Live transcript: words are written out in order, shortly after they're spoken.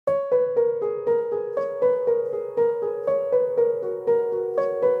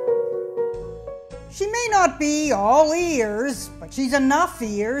may not be all ears, but she's enough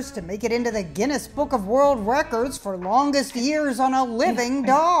ears to make it into the Guinness Book of World Records for longest ears on a living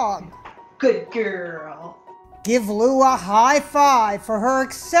dog. Good girl. Give Lou a high five for her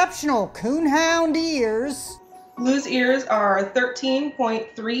exceptional Coonhound ears. Lou's ears are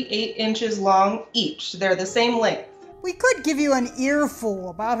 13.38 inches long each. They're the same length. We could give you an earful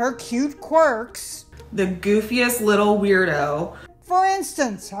about her cute quirks. The goofiest little weirdo. For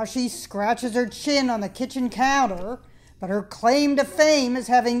instance, how she scratches her chin on the kitchen counter, but her claim to fame is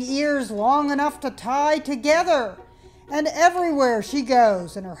having ears long enough to tie together. And everywhere she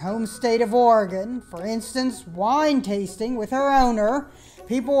goes in her home state of Oregon, for instance, wine tasting with her owner,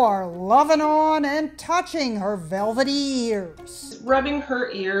 people are loving on and touching her velvety ears. Rubbing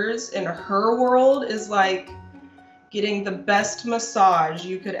her ears in her world is like getting the best massage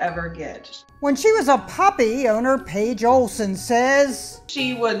you could ever get. When she was a puppy, owner Paige Olson says,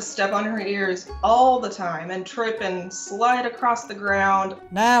 she would step on her ears all the time and trip and slide across the ground.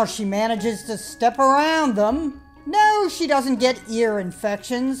 Now she manages to step around them. No, she doesn't get ear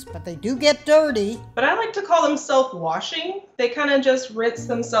infections, but they do get dirty. But I like to call them self-washing. They kind of just rinse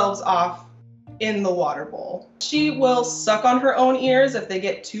themselves off in the water bowl. She will suck on her own ears if they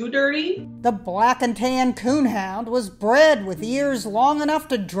get too dirty. The black and tan Coonhound was bred with ears long enough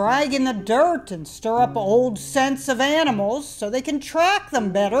to drag in the dirt and stir up old scents of animals so they can track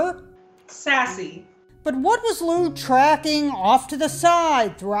them better. Sassy. But what was Lou tracking off to the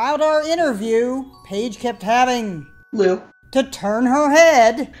side throughout our interview? Paige kept having Lou to turn her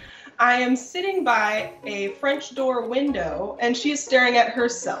head. I am sitting by a French door window and she's staring at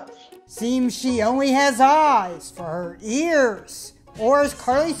herself. Seems she only has eyes for her ears. Or as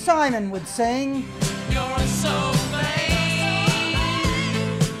Carly Simon would sing, "You're so vain.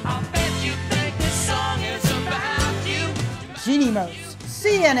 I bet you think this song is about you." Jeannie Mose,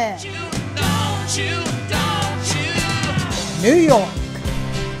 CNN. New York.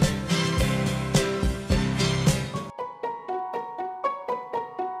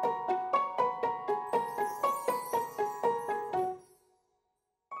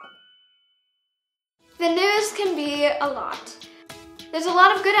 The news can be a lot. There's a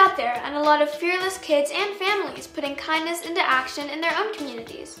lot of good out there and a lot of fearless kids and families putting kindness into action in their own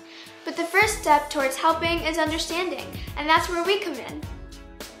communities. But the first step towards helping is understanding, and that's where we come in.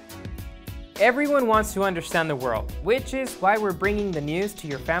 Everyone wants to understand the world, which is why we're bringing the news to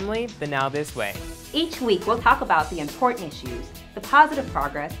your family the NowThis way. Each week we'll talk about the important issues, the positive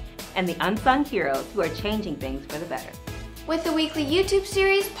progress, and the unsung heroes who are changing things for the better. With the weekly YouTube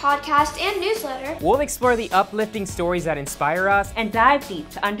series, podcast, and newsletter, we'll explore the uplifting stories that inspire us and dive deep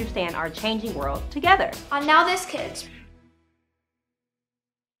to understand our changing world together. On NowThis Kids,